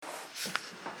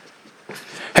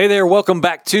Hey there, welcome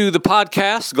back to the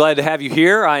podcast. Glad to have you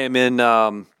here. I am in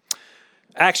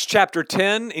Acts chapter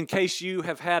 10. In case you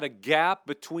have had a gap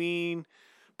between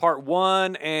part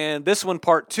 1 and this one,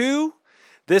 part 2,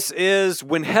 this is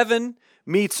when heaven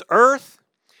meets earth,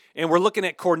 and we're looking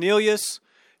at Cornelius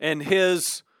and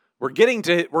we're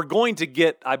going to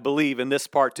get, I believe, in this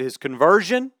part to his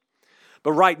conversion.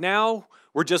 But right now,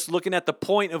 we're just looking at the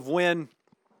point of when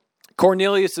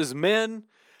Cornelius's men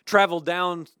traveled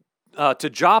down to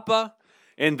Joppa,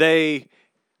 and they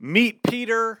meet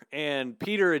Peter, and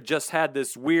Peter had just had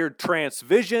this weird trance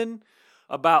vision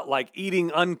about like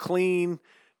eating unclean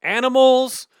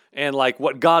animals and like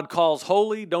what God calls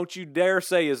holy, don't you dare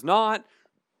say is not.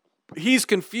 He's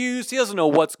confused. He doesn't know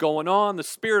what's going on. The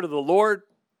Spirit of the Lord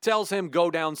tells him, go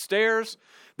downstairs.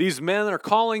 These men are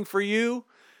calling for you,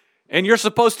 and you're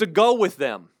supposed to go with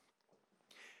them.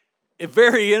 A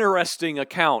very interesting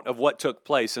account of what took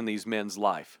place in these men's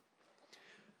life.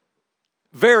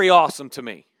 Very awesome to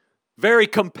me. Very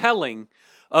compelling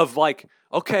of like,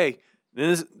 okay,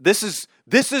 this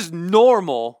is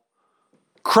normal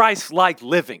Christ-like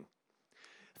living.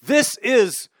 This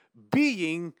is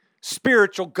being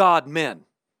spiritual God men.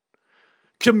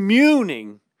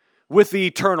 Communing with the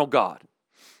eternal God.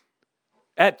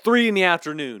 At 3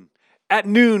 p.m, at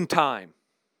noontime.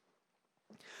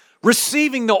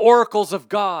 Receiving the oracles of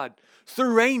God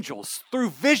through angels,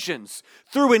 through visions,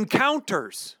 through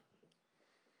encounters.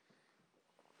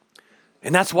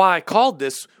 And that's why I called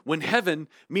this When Heaven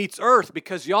Meets Earth,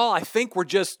 because y'all, I think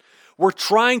we're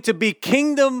trying to be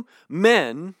kingdom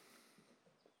men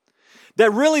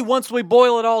that really, once we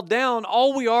boil it all down,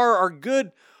 all we are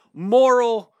good,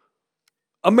 moral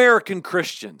American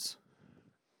Christians.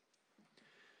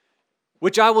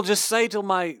 Which I will just say till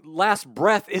my last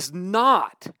breath is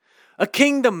not a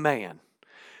kingdom man.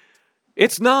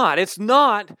 It's not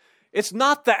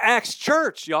the Acts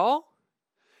church, y'all.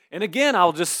 And again,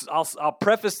 I'll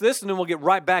preface this and then we'll get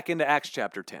right back into Acts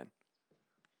chapter 10.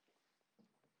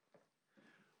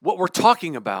 What we're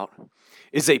talking about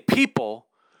is a people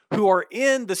who are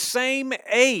in the same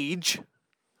age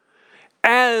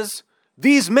as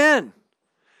these men,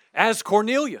 as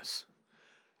Cornelius,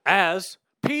 as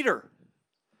Peter,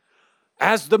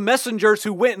 as the messengers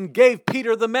who went and gave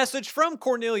Peter the message from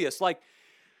Cornelius. Like,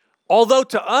 although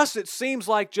to us it seems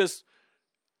like just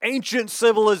ancient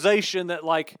civilization that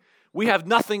like we have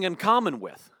nothing in common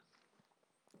with.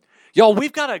 Y'all, we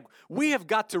have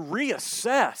got to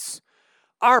reassess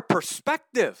our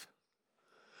perspective.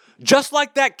 Just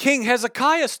like that King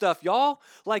Hezekiah stuff, y'all.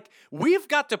 Like, we've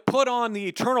got to put on the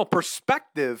eternal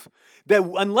perspective that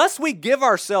unless we give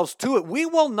ourselves to it, we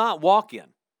will not walk in.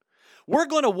 We're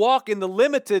going to walk in the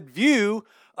limited view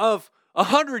of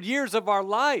 100 years of our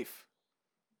life.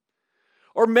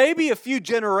 Or maybe a few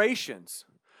generations.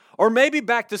 Or maybe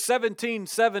back to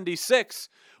 1776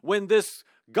 when this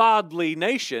godly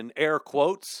nation, air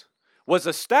quotes, was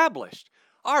established.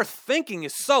 Our thinking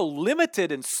is so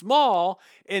limited and small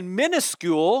and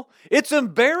minuscule. It's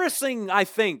embarrassing, I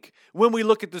think, when we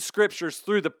look at the scriptures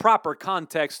through the proper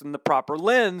context and the proper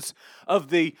lens of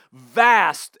the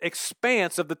vast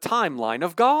expanse of the timeline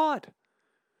of God.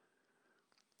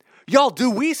 Y'all, do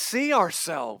we see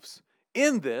ourselves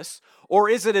in this, or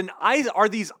are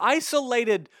these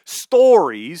isolated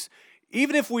stories,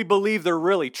 even if we believe they're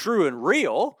really true and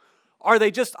real, are they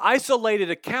just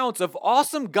isolated accounts of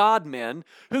awesome God men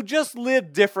who just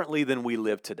lived differently than we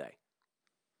live today?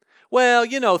 Well,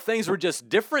 things were just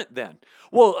different then.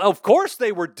 Well, of course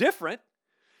they were different,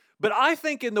 but I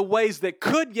think in the ways that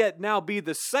could yet now be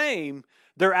the same,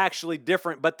 they're actually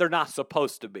different, but they're not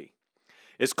supposed to be.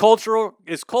 Is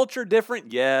culture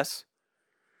different? Yes.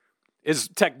 Is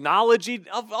technology,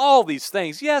 of all these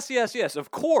things? Yes, of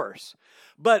course.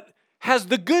 But has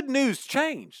the good news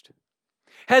changed?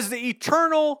 Has the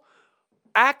eternal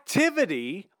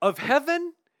activity of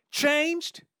heaven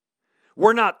changed?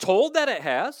 We're not told that it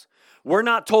has. We're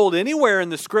not told anywhere in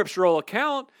the scriptural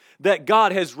account that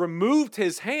God has removed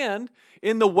his hand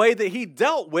in the way that he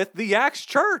dealt with the Acts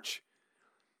church.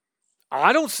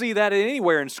 I don't see that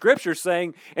anywhere in Scripture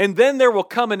saying, and then there will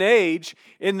come an age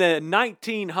in the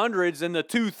 1900s and the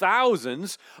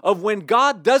 2000s of when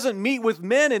God doesn't meet with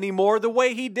men anymore the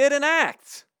way he did in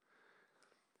Acts.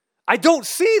 I don't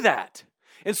see that.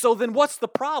 And so then what's the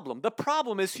problem? The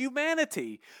problem is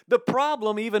humanity. The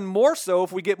problem, even more so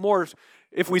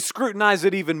if we scrutinize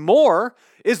it even more,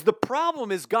 is the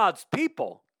problem is God's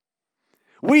people.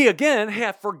 We, again,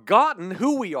 have forgotten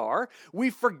who we are.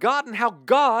 We've forgotten how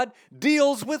God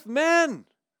deals with men.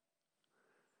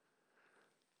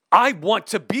 I want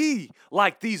to be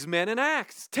like these men in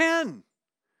Acts 10.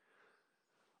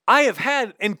 I have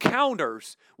had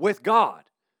encounters with God.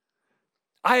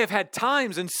 I have had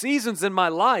times and seasons in my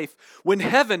life when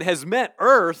heaven has met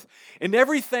earth, and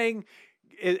everything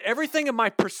in my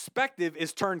perspective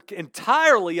is turned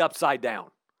entirely upside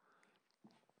down.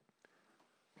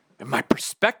 And my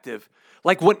perspective,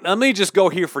 let me just go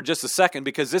here for just a second,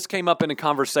 because this came up in a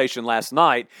conversation last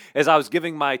night as I was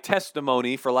giving my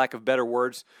testimony, for lack of better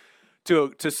words,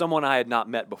 to someone I had not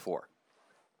met before.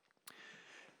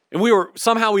 And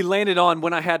we landed on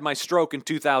when I had my stroke in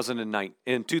 2009.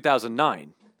 And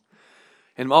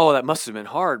that must have been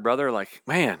hard, brother.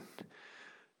 Man,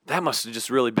 that must have just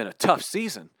really been a tough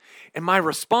season. And my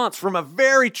response from a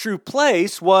very true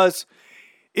place was,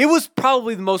 it was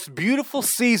probably the most beautiful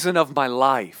season of my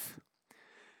life.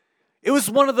 It was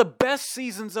one of the best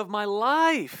seasons of my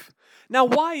life. Now,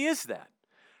 why is that?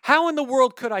 How in the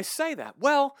world could I say that?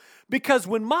 Well, because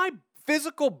when my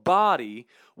physical body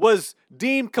was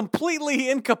deemed completely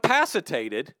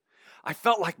incapacitated, I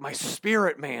felt like my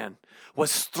spirit, man,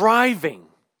 was thriving.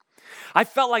 I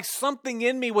felt like something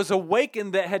in me was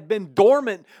awakened that had been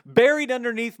dormant, buried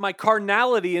underneath my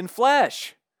carnality and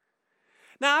flesh.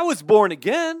 Now, I was born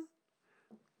again.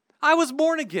 I was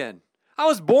born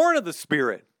of the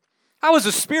Spirit. I was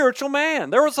a spiritual man.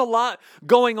 There was a lot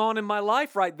going on in my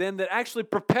life right then that actually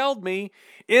propelled me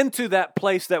into that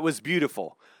place that was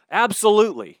beautiful.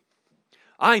 Absolutely.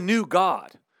 I knew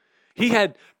God. He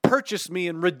had purchased me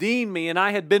and redeemed me, and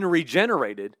I had been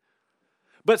regenerated.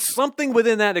 But something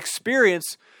within that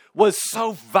experience was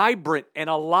so vibrant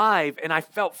and alive, and I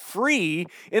felt free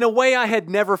in a way I had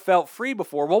never felt free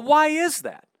before. Well, why is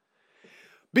that?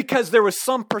 Because there was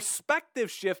some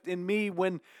perspective shift in me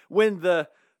when the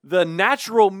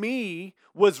natural me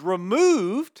was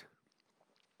removed.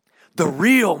 The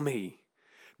real me,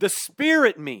 the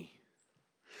spirit me,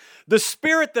 the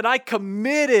spirit that I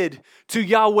committed to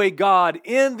Yahweh God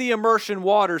in the immersion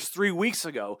waters 3 weeks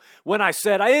ago, when I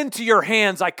said, into your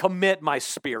hands I commit my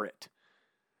spirit.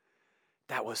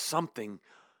 That was something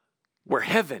where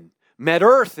heaven met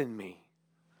earth in me.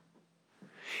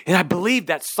 And I believe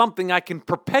that's something I can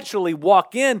perpetually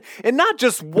walk in, and not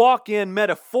just walk in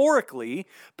metaphorically,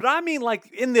 but I mean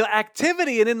like in the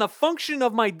activity and in the function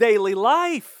of my daily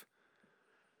life.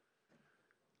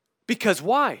 Because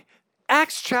why?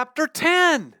 Acts chapter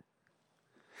 10.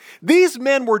 These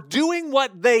men were doing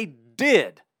what they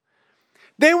did.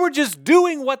 They were just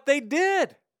doing what they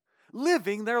did,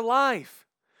 living their life.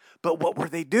 But what were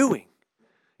they doing?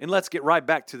 And let's get right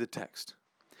back to the text.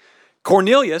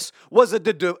 Cornelius was a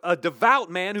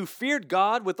devout man who feared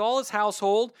God with all his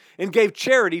household and gave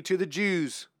charity to the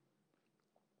Jews.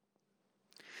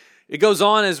 It goes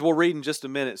on, as we'll read in just a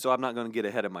minute, so I'm not going to get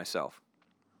ahead of myself.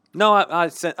 No, I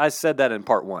said that in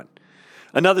part 1.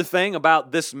 Another thing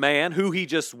about this man, who he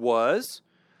just was,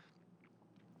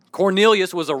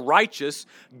 Cornelius was a righteous,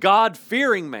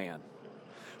 God-fearing man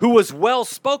who was well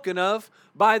spoken of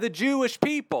by the Jewish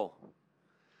people.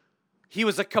 He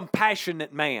was a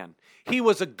compassionate man. He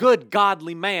was a good,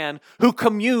 godly man who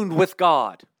communed with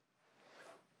God.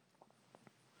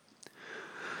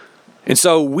 And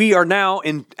so we are now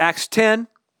in Acts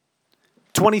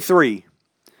 10:23.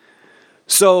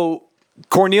 So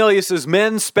Cornelius'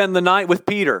 men spend the night with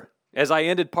Peter. As I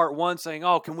ended part 1 saying,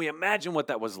 can we imagine what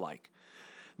that was like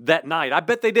that night? I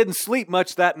bet they didn't sleep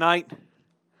much that night.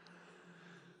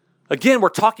 Again, we're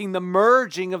talking the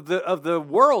merging of the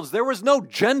worlds. There was no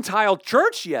Gentile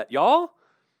church yet, y'all.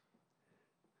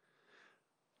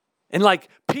 And like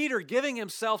Peter giving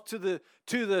himself to the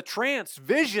trance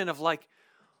vision of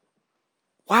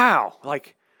wow,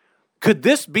 could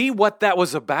this be what that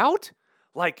was about?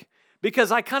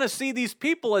 Because I kind of see these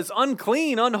people as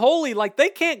unclean, unholy, they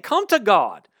can't come to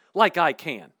God like I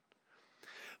can.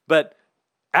 But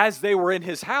as they were in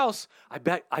his house, I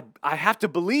have to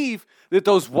believe that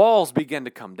those walls began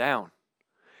to come down.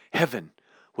 Heaven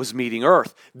was meeting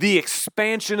earth. The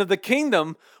expansion of the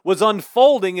kingdom was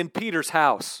unfolding in Peter's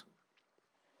house.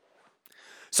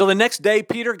 So the next day,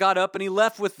 Peter got up and he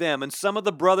left with them, and some of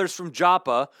the brothers from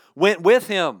Joppa went with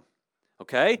him.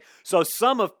 Okay? So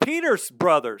some of Peter's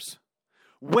brothers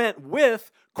went with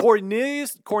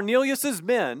Cornelius's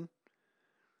men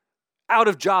out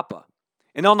of Joppa.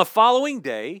 And on the following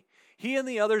day, he and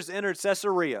the others entered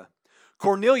Caesarea.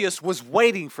 Cornelius was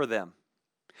waiting for them.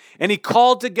 And he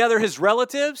called together his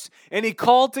relatives, and he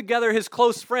called together his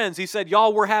close friends. He said,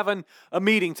 y'all, we're having a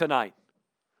meeting tonight.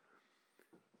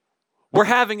 We're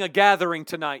having a gathering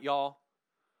tonight, y'all.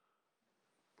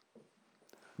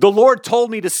 The Lord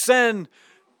told me to send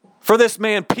for this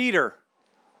man, Peter.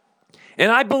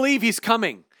 And I believe he's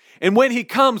coming. And when he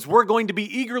comes, we're going to be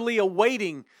eagerly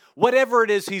awaiting whatever it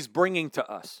is he's bringing to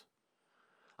us.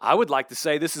 I would like to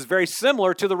say this is very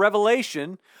similar to the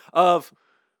revelation of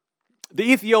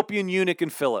the Ethiopian eunuch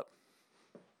and Philip.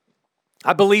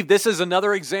 I believe this is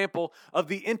another example of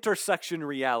the intersection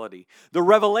reality. The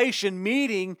revelation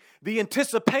meeting the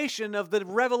anticipation of the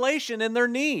revelation and their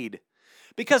need.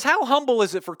 Because how humble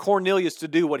is it for Cornelius to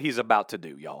do what he's about to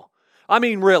do, y'all? I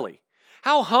mean, really.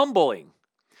 How humbling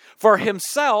for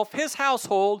himself, his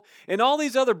household, and all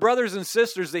these other brothers and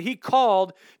sisters that he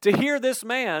called to hear this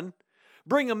man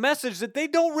bring a message that they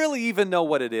don't really even know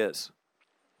what it is.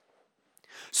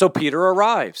 So Peter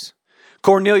arrives.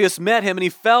 Cornelius met him and he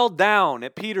fell down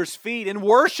at Peter's feet and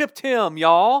worshiped him,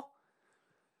 y'all.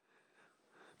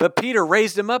 But Peter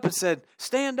raised him up and said,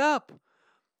 "Stand up.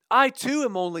 I too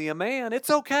am only a man.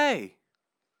 It's okay."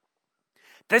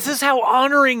 This is how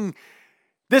honoring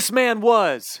this man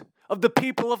was of the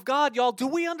people of God, y'all. Do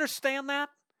we understand that?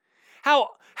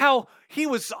 How he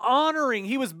was honoring,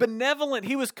 he was benevolent,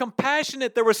 he was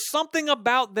compassionate. There was something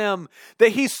about them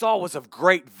that he saw was of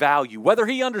great value. Whether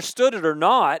he understood it or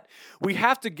not, we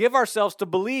have to give ourselves to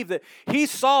believe that he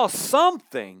saw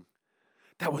something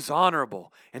that was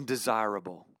honorable and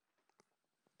desirable.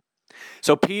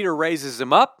 So Peter raises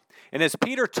him up, and as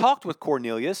Peter talked with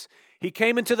Cornelius, he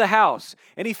came into the house,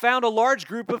 and he found a large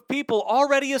group of people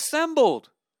already assembled.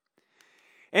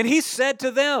 And he said to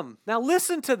them, now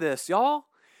listen to this, y'all.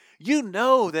 You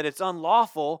know that it's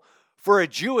unlawful for a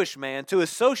Jewish man to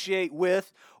associate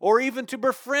with or even to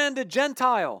befriend a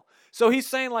Gentile. So he's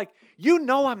saying, like, you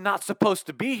know I'm not supposed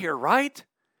to be here, right?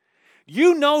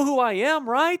 You know who I am,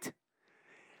 right?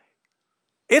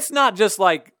 It's not just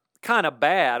like kind of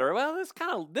bad or, well,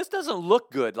 this doesn't look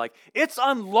good. Like, it's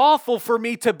unlawful for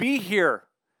me to be here.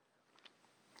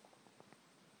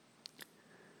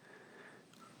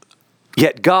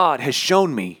 Yet God has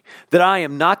shown me that I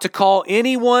am not to call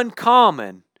anyone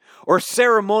common or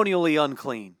ceremonially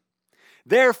unclean.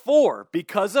 Therefore,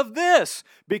 because of this,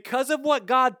 because of what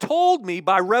God told me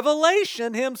by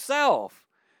revelation himself,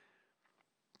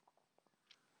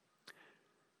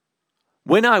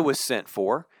 when I was sent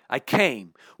for, I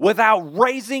came without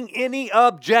raising any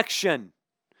objection.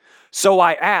 So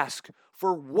I ask,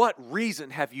 for what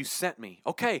reason have you sent me?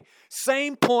 Okay,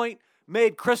 same point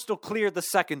made crystal clear the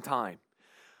second time.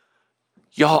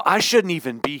 Y'all, I shouldn't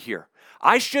even be here.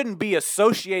 I shouldn't be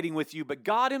associating with you, but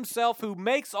God himself, who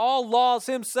makes all laws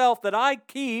himself that I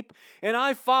keep and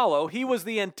I follow, he was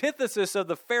the antithesis of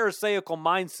the Pharisaical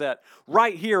mindset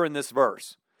right here in this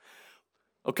verse.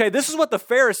 Okay, this is what the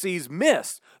Pharisees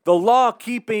missed. The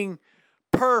law-keeping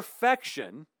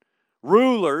perfection,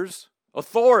 rulers,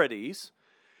 authorities,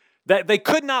 that they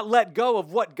could not let go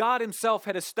of what God himself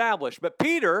had established. But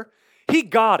Peter, he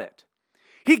got it.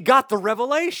 He got the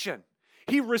revelation.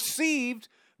 He received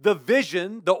the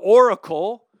vision, the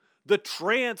oracle, the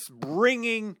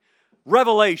trance-bringing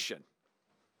revelation.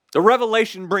 The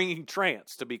revelation-bringing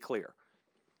trance, to be clear.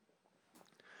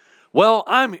 Well,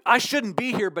 I shouldn't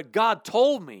be here, but God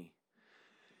told me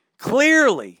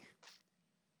clearly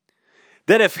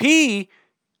that if he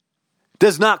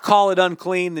does not call it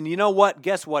unclean, then you know what?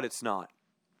 Guess what? It's not.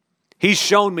 He's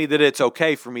shown me that it's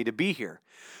okay for me to be here.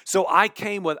 So I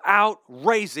came without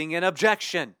raising an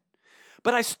objection.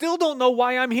 But I still don't know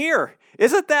why I'm here.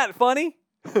 Isn't that funny?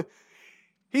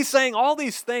 He's saying all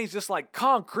these things just like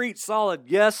concrete, solid,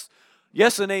 yes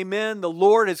and amen. The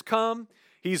Lord has come.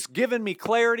 He's given me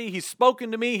clarity. He's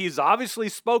spoken to me. He's obviously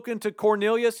spoken to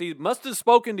Cornelius. He must have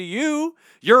spoken to you.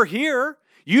 You're here.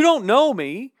 You don't know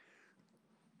me.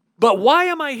 But why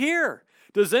am I here?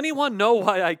 Does anyone know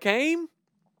why I came?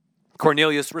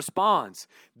 Cornelius responds,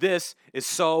 this is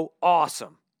so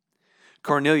awesome.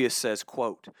 Cornelius says,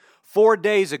 quote, 4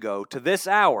 days ago to this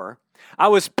hour, I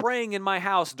was praying in my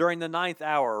house during the 9th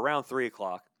hour, around 3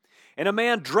 o'clock, and a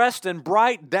man dressed in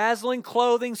bright, dazzling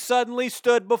clothing suddenly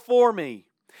stood before me.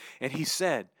 And he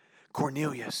said,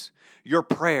 Cornelius, your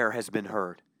prayer has been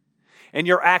heard, and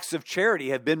your acts of charity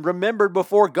have been remembered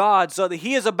before God, so that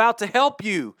he is about to help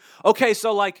you. Okay,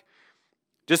 so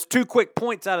just 2 quick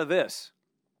points out of this.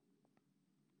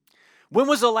 When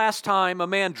was the last time a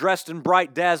man dressed in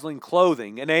bright, dazzling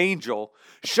clothing, an angel,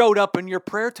 showed up in your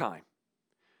prayer time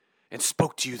and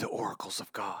spoke to you the oracles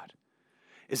of God?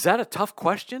 Is that a tough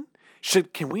question?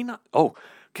 Can we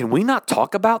not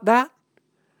talk about that?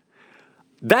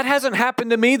 That hasn't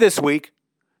happened to me this week.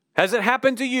 Has it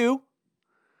happened to you?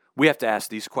 We have to ask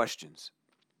these questions.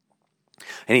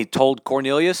 And he told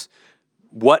Cornelius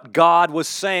what God was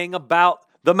saying about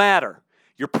the matter.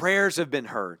 Your prayers have been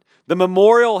heard. The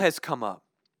memorial has come up.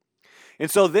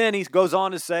 And so then he goes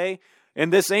on to say,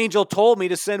 and this angel told me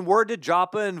to send word to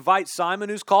Joppa and invite Simon,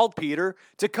 who's called Peter,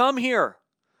 to come here.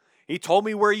 He told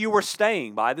me where you were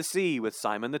staying by the sea with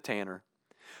Simon the tanner.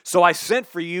 So I sent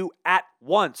for you at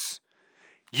once.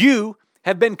 You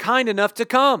have been kind enough to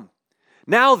come.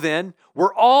 Now then,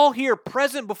 we're all here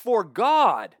present before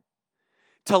God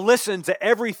to listen to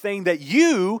everything that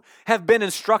you have been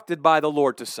instructed by the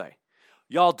Lord to say.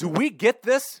 Y'all, do we get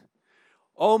this?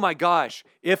 Oh my gosh,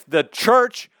 if the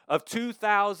church of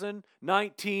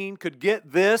 2019 could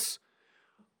get this,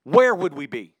 where would we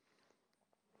be?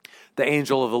 The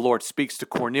angel of the Lord speaks to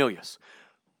Cornelius.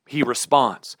 He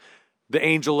responds. The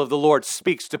angel of the Lord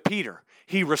speaks to Peter.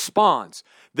 He responds.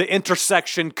 The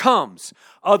intersection comes.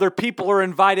 Other people are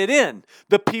invited in.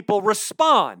 The people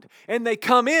respond. And they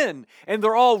come in. And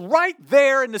they're all right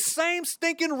there in the same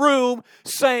stinking room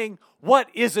saying, what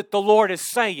is it the Lord is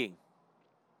saying?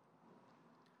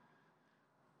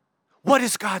 What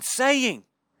is God saying?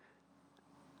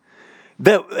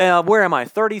 Where am I?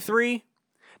 33?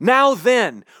 Now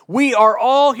then, we are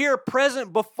all here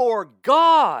present before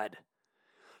God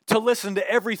to listen to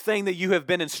everything that you have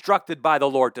been instructed by the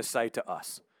Lord to say to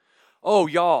us. Oh,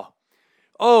 y'all.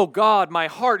 Oh, God, my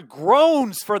heart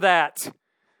groans for that.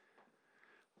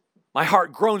 My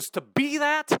heart groans to be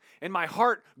that, and my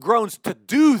heart groans to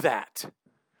do that.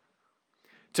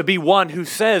 To be one who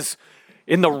says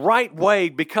in the right way,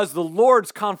 because the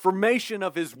Lord's confirmation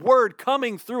of His word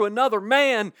coming through another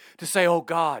man, to say, oh,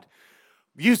 God,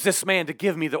 use this man to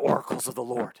give me the oracles of the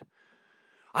Lord.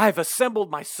 I've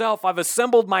assembled myself. I've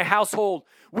assembled my household.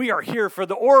 We are here for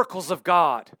the oracles of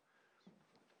God.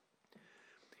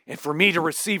 And for me to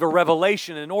receive a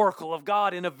revelation, an oracle of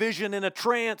God in a vision, in a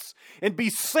trance, and be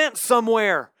sent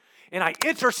somewhere, and I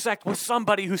intersect with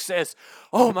somebody who says,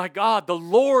 oh my God, the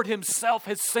Lord Himself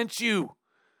has sent you.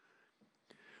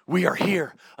 We are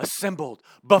here assembled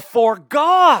before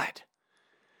God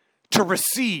to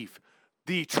receive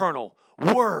the eternal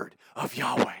word of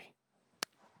Yahweh.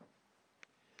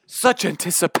 Such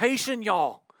anticipation,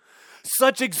 y'all.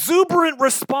 Such exuberant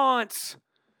response.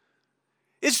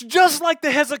 It's just like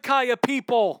the Hezekiah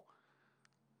people.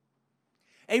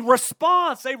 A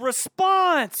response, a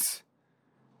response.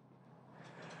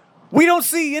 We don't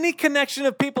see any connection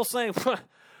of people saying,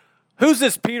 who's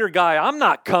this Peter guy? I'm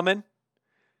not coming.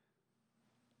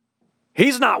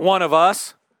 He's not one of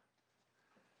us.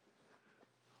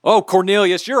 Oh,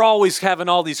 Cornelius, you're always having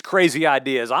all these crazy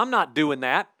ideas. I'm not doing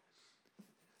that.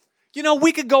 You know,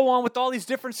 we could go on with all these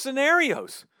different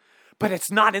scenarios, but it's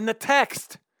not in the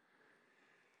text.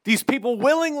 These people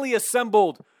willingly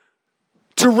assembled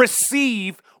to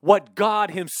receive what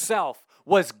God Himself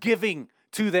was giving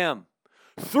to them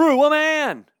through a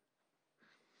man.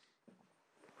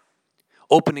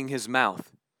 Opening his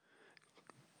mouth.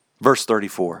 Verse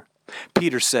 34.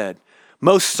 Peter said,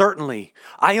 most certainly,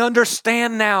 I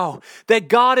understand now that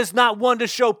God is not one to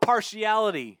show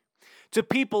partiality to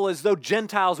people as though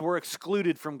Gentiles were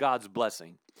excluded from God's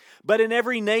blessing. But in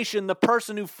every nation, the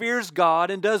person who fears God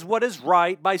and does what is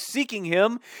right by seeking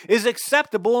Him is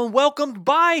acceptable and welcomed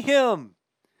by Him.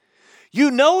 You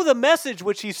know the message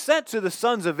which He sent to the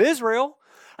sons of Israel,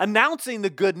 announcing the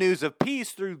good news of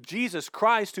peace through Jesus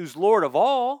Christ, who's Lord of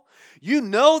all. You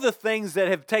know the things that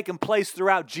have taken place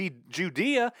throughout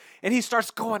Judea, and he starts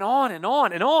going on and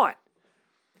on and on.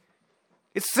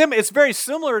 It's very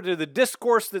similar to the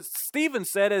discourse that Stephen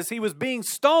said as he was being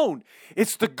stoned.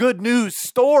 It's the good news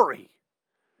story.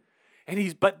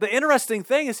 But the interesting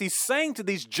thing is he's saying to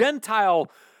these Gentile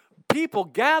people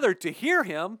gathered to hear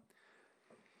him,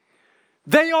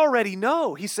 they already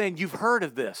know. He's saying, you've heard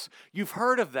of this. You've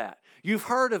heard of that. You've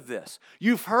heard of this.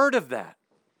 You've heard of that.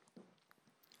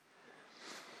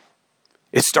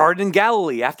 It started in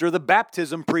Galilee after the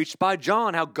baptism preached by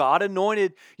John, how God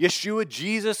anointed Yeshua,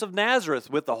 Jesus of Nazareth,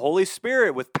 with the Holy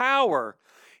Spirit, with power.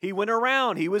 He went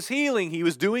around, he was healing, he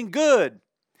was doing good.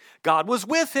 God was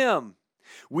with him.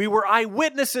 We were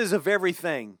eyewitnesses of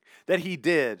everything that he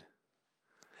did.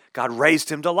 God raised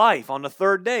him to life on the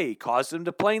third day, caused him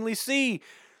to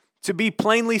be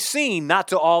plainly seen, not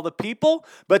to all the people,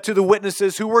 but to the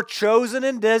witnesses who were chosen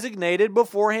and designated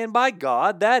beforehand by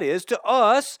God, that is, to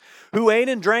us who ate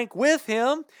and drank with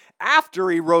him after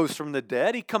he rose from the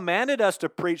dead. He commanded us to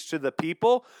preach to the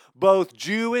people, both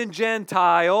Jew and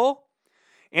Gentile,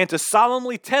 and to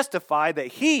solemnly testify that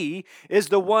he is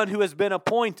the one who has been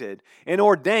appointed and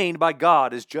ordained by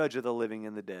God as judge of the living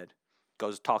and the dead.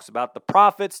 Talks about the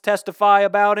prophets testify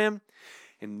about him.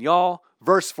 And y'all,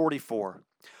 verse 44.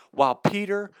 While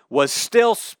Peter was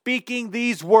still speaking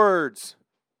these words.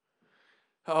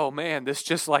 Oh man, this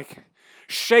just like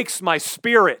shakes my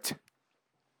spirit.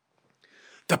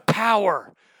 The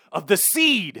power of the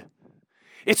seed.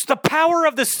 It's the power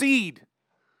of the seed.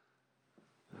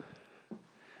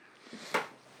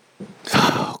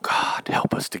 Oh, God,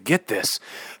 help us to get this.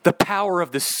 The power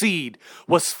of the seed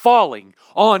was falling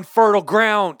on fertile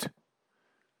ground.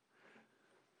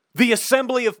 The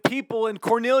assembly of people in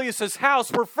Cornelius'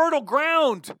 house were fertile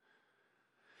ground.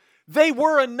 They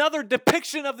were another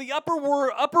depiction of the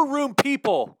upper room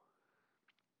people.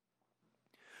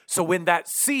 So when that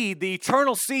seed, the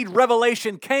eternal seed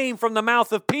revelation came from the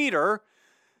mouth of Peter,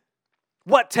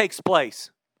 what takes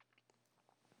place?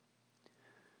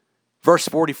 Verse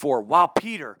 44, while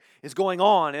Peter is going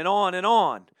on and on and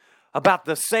on about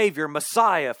the Savior,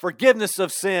 Messiah, forgiveness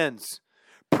of sins,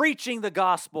 preaching the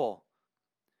gospel,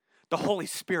 the Holy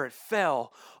Spirit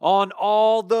fell on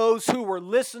all those who were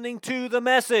listening to the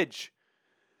message.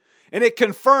 And it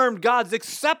confirmed God's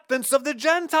acceptance of the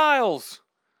Gentiles.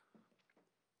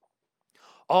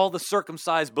 All the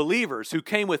circumcised believers who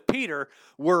came with Peter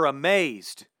were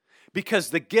amazed because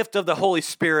the gift of the Holy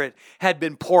Spirit had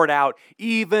been poured out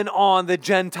even on the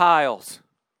Gentiles.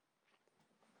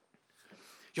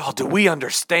 Y'all, do we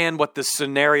understand what this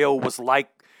scenario was like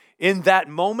in that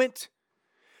moment?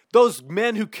 Those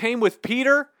men who came with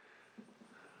Peter,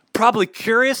 probably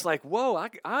curious, like, whoa,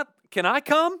 can I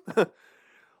come?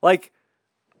 Like,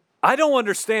 I don't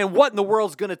understand what in the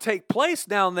world's going to take place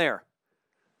down there,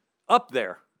 up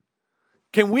there.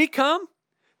 Can we come?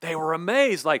 They were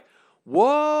amazed, like,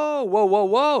 whoa, whoa, whoa,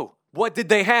 whoa. What did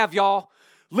they have, y'all?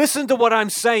 Listen to what I'm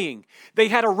saying. They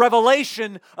had a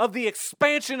revelation of the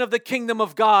expansion of the kingdom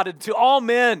of God into all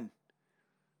men.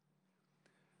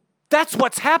 That's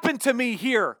what's happened to me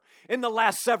here in the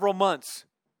last several months.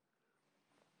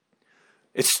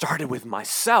 It started with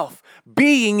myself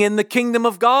being in the kingdom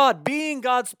of God, being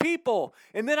God's people.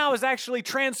 And then I was actually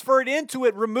transferred into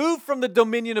it, removed from the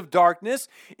dominion of darkness,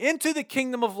 into the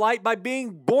kingdom of light by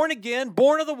being born again,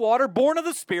 born of the water, born of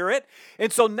the Spirit.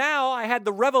 And so now I had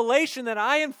the revelation that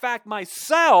I, in fact,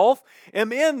 myself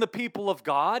am in the people of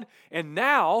God. And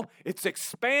now it's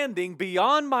expanding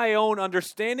beyond my own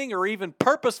understanding or even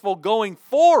purposeful going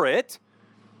for it.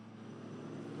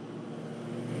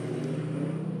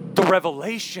 The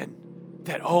revelation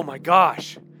that, oh my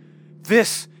gosh,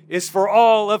 this is for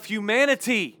all of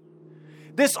humanity.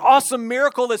 This awesome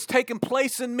miracle that's taken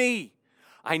place in me.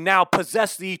 I now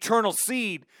possess the eternal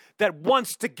seed that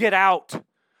wants to get out.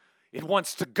 It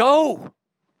wants to go.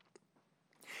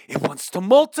 It wants to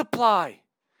multiply.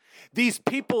 These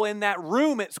people in that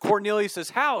room at Cornelius'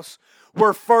 house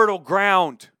were fertile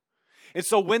ground. And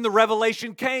so when the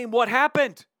revelation came, what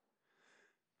happened?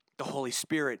 The Holy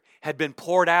Spirit had been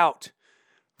poured out.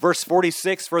 Verse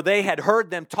 46, for they had heard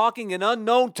them talking in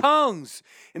unknown tongues,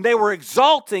 and they were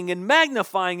exalting and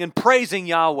magnifying and praising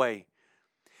Yahweh.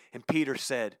 And Peter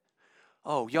said,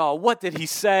 oh, y'all, what did he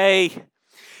say?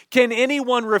 Can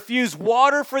anyone refuse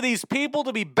water for these people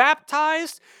to be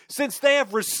baptized since they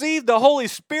have received the Holy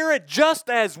Spirit just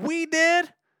as we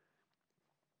did?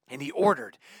 And he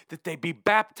ordered that they be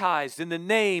baptized in the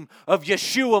name of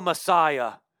Yeshua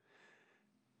Messiah.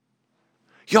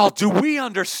 Y'all, do we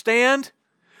understand?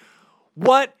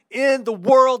 What in the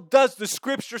world does the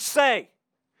Scripture say?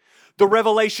 The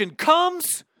revelation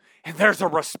comes and there's a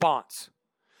response.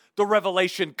 The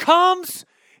revelation comes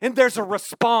and there's a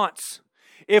response.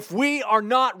 If we are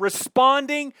not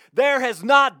responding, there has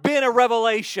not been a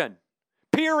revelation.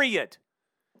 Period.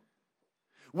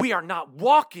 We are not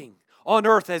walking on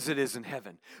earth as it is in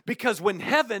heaven. Because when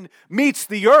heaven meets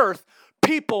the earth,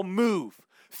 people move.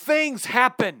 Things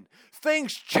happen.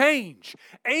 Things change.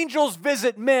 Angels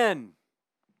visit men.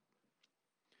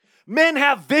 Men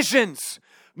have visions.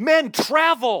 Men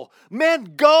travel.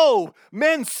 Men go.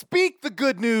 Men speak the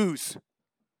good news.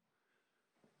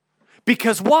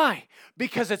 Because why?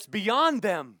 Because it's beyond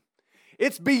them.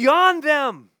 It's beyond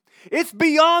them. It's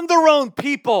beyond their own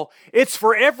people. It's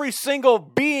for every single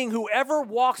being who ever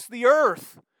walks the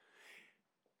earth.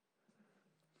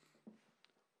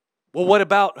 Well, what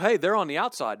about, hey, they're on the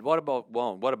outside. What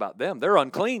about them? They're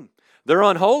unclean. They're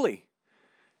unholy.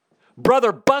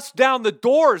 Brother, bust down the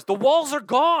doors. The walls are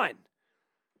gone.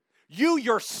 You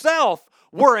yourself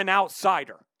were an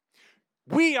outsider.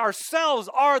 We ourselves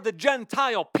are the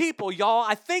Gentile people, y'all.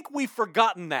 I think we've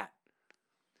forgotten that.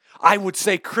 I would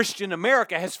say Christian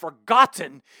America has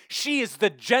forgotten she is the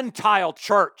Gentile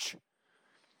church.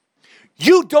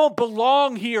 You don't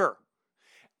belong here.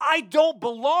 I don't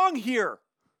belong here.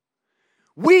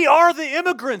 We are the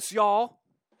immigrants, y'all.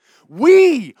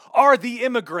 We are the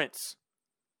immigrants.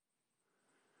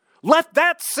 Let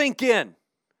that sink in.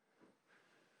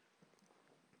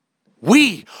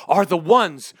 We are the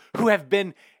ones who have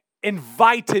been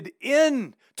invited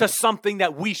into something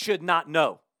that we should not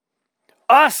know.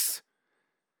 Us.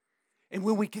 And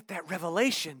when we get that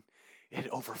revelation, it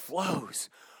overflows.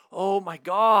 oh my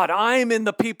God, I'm in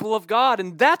the people of God.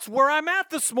 And that's where I'm at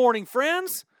this morning,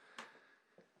 friends.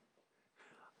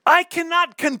 I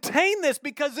cannot contain this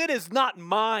because it is not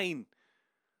mine.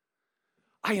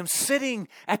 I am sitting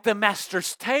at the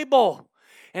Master's table,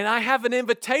 and I have an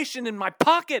invitation in my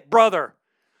pocket, brother.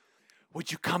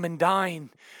 Would you come and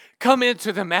dine? Come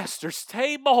into the Master's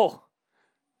table.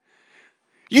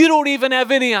 You don't even have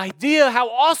any idea how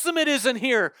awesome it is in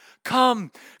here.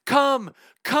 Come, come,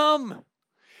 come.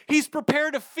 He's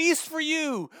prepared a feast for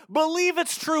you. Believe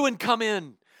it's true and come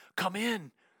in. Come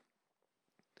in.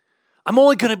 I'm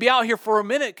only going to be out here for a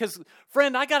minute because,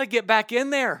 friend, I got to get back in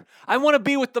there. I want to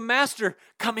be with the Master.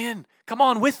 Come in. Come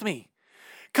on with me.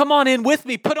 Come on in with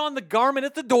me. Put on the garment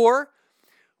at the door,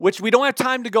 which we don't have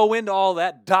time to go into all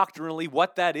that doctrinally,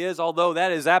 what that is, although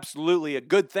that is absolutely a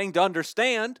good thing to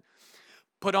understand.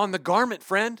 Put on the garment,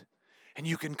 friend, and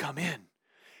you can come in.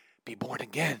 Be born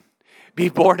again. Be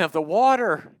born of the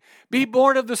water. Be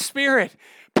born of the Spirit.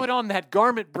 Put on that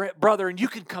garment, brother, and you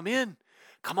can come in.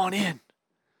 Come on in.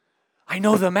 I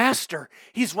know the Master.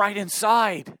 He's right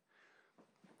inside.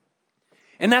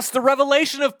 And that's the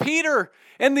revelation of Peter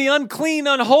and the unclean,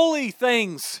 unholy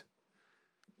things.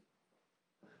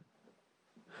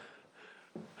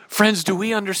 Friends, do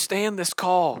we understand this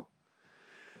call?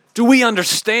 Do we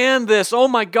understand this? Oh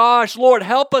my gosh, Lord,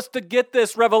 help us to get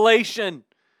this revelation.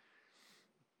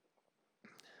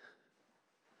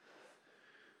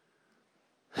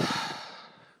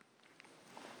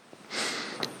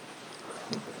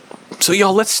 So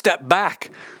y'all, let's step back.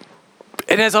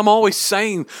 And as I'm always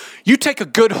saying, you take a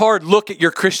good hard look at your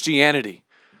Christianity.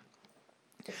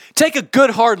 Take a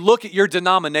good hard look at your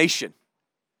denomination.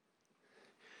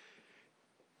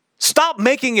 Stop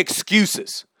making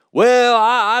excuses. Well,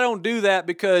 I don't do that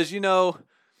because,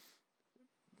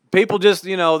 people just,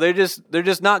 they're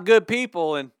just not good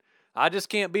people and I just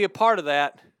can't be a part of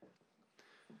that.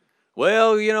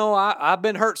 Well, I've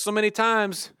been hurt so many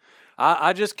times.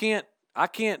 I can't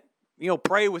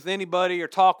pray with anybody or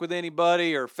talk with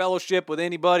anybody or fellowship with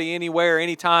anybody anywhere,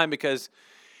 anytime because,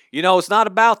 it's not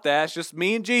about that. It's just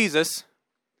me and Jesus.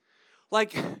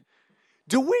 Like,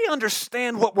 do we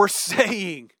understand what we're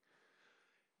saying?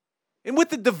 And with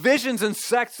the divisions and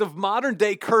sects of modern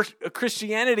day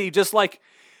Christianity, just like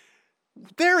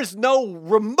there is no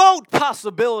remote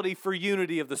possibility for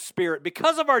unity of the Spirit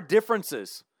because of our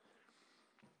differences.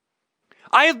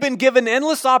 I have been given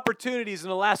endless opportunities in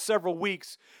the last several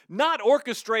weeks, not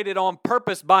orchestrated on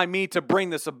purpose by me to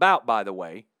bring this about, by the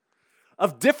way,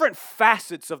 of different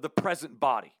facets of the present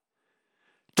body.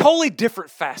 Totally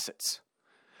different facets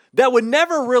that would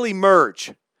never really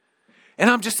merge.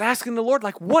 And I'm just asking the Lord,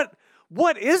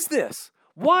 what is this?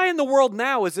 Why in the world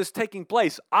now is this taking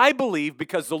place? I believe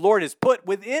because the Lord has put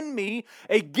within me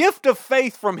a gift of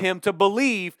faith from Him to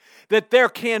believe that there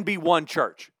can be one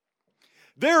church.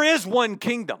 There is one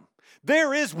kingdom.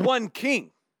 There is one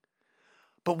king.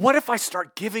 But what if I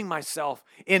start giving myself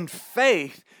in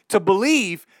faith to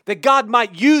believe that God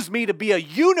might use me to be a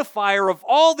unifier of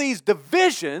all these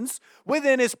divisions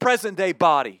within His present day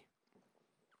body?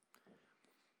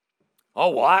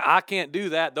 Oh, well, I can't do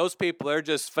that. Those people are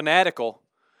just fanatical,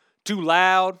 too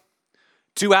loud,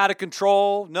 too out of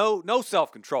control, no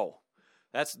self-control.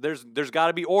 There's got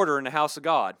to be order in the house of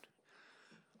God.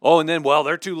 Oh, and then,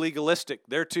 they're too legalistic.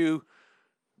 They're too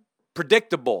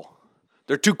predictable.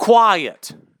 They're too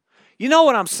quiet. You know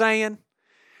what I'm saying?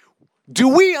 Do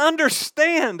we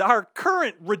understand our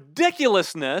current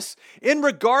ridiculousness in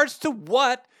regards to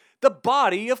what the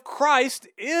body of Christ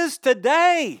is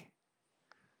today?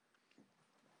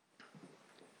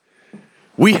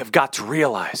 We have got to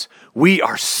realize we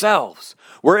ourselves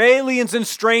were aliens and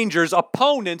strangers,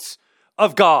 opponents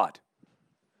of God.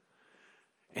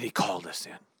 And He called us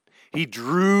in. He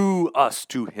drew us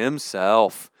to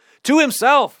Himself. To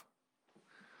Himself.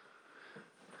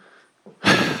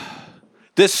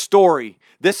 This story,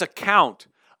 this account,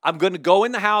 I'm going to go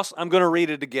in the house, I'm going to read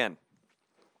it again.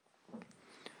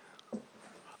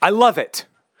 I love it.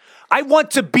 I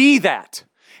want to be that.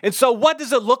 And so what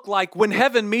does it look like when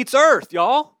heaven meets earth,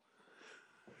 y'all?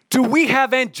 Do we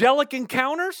have angelic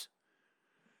encounters?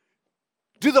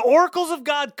 Do the oracles of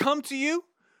God come to you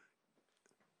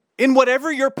in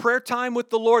whatever your prayer time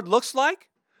with the Lord looks like?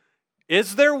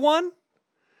 Is there one?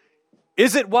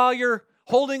 Is it while you're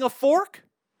holding a fork?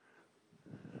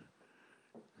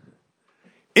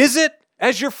 Is it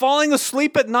as you're falling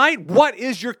asleep at night? What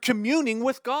is your communing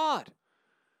with God?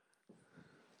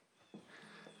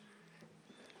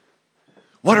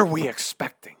 What are we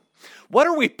expecting? What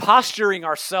are we posturing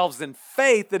ourselves in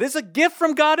faith that is a gift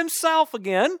from God Himself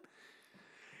again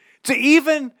to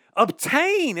even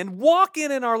obtain and walk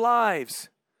in our lives?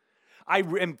 I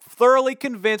am thoroughly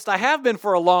convinced, I have been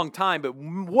for a long time, but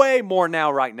way more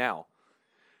now right now.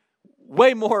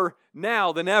 Way more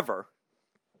now than ever.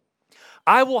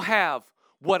 I will have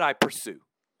what I pursue.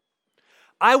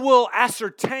 I will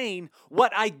ascertain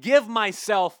what I give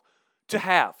myself to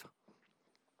have.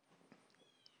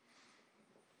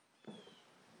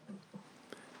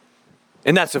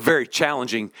 And that's a very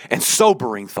challenging and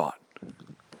sobering thought.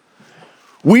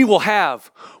 We will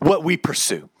have what we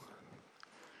pursue.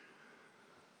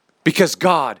 Because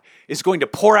God is going to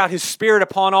pour out His Spirit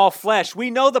upon all flesh.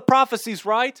 We know the prophecies,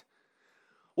 right?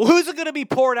 Well, who's it going to be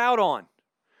poured out on?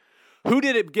 Who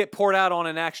did it get poured out on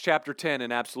in Acts chapter 10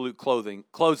 in absolute closing?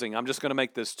 I'm just going to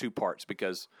make this 2 parts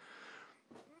because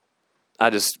I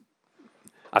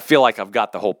feel like I've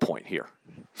got the whole point here.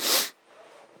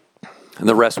 And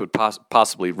the rest would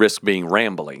possibly risk being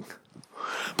rambling.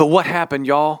 But what happened,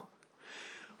 y'all?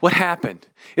 What happened?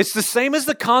 It's the same as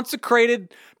the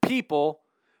consecrated people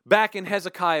back in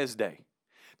Hezekiah's day.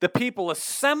 The people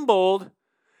assembled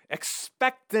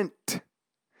expectant,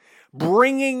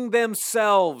 bringing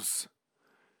themselves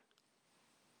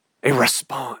a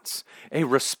response,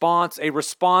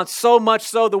 so much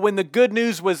so that when the good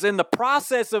news was in the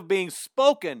process of being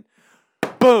spoken,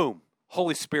 boom,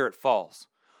 Holy Spirit falls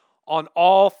on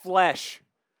all flesh.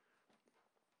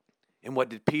 And what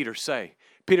did Peter say?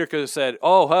 Peter could have said,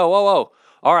 oh,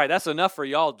 all right, that's enough for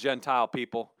y'all Gentile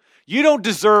people. You don't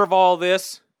deserve all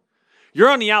this. You're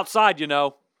on the outside, you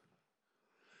know.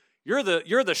 You're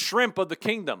the shrimp of the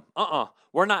kingdom.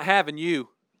 We're not having you.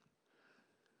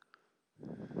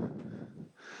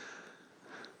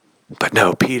 But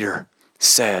no, Peter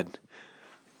said,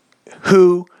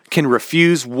 who can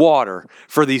refuse water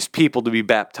for these people to be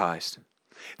baptized?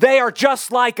 They are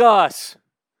just like us.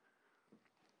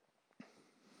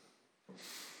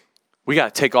 We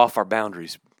got to take off our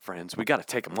boundaries, friends. We got to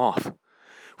take them off.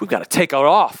 We've got to take it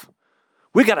off.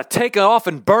 We got to take it off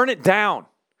and burn it down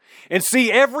and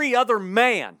see every other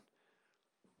man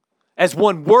as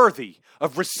one worthy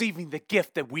of receiving the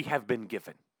gift that we have been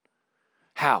given.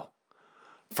 How?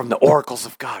 From the oracles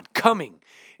of God, coming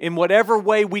in whatever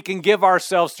way we can give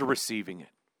ourselves to receiving it.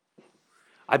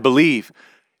 I believe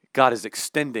God is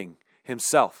extending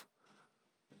Himself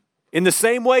in the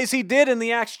same ways He did in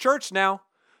the Acts church now.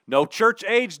 No church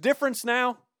age difference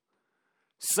now.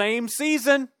 Same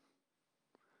season.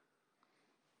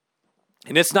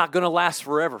 And it's not going to last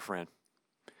forever, friend.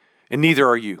 And neither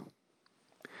are you.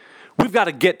 We've got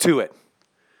to get to it.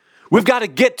 We've got to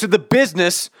get to the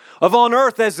business of on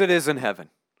earth as it is in heaven.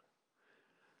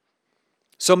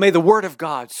 So may the Word of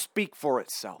God speak for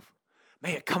itself.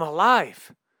 May it come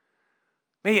alive.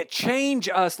 May it change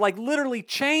us, like literally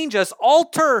change us,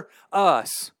 alter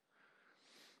us.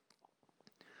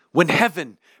 When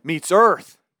heaven meets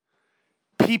earth,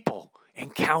 people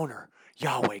encounter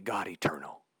Yahweh God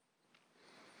eternal.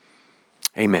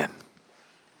 Amen.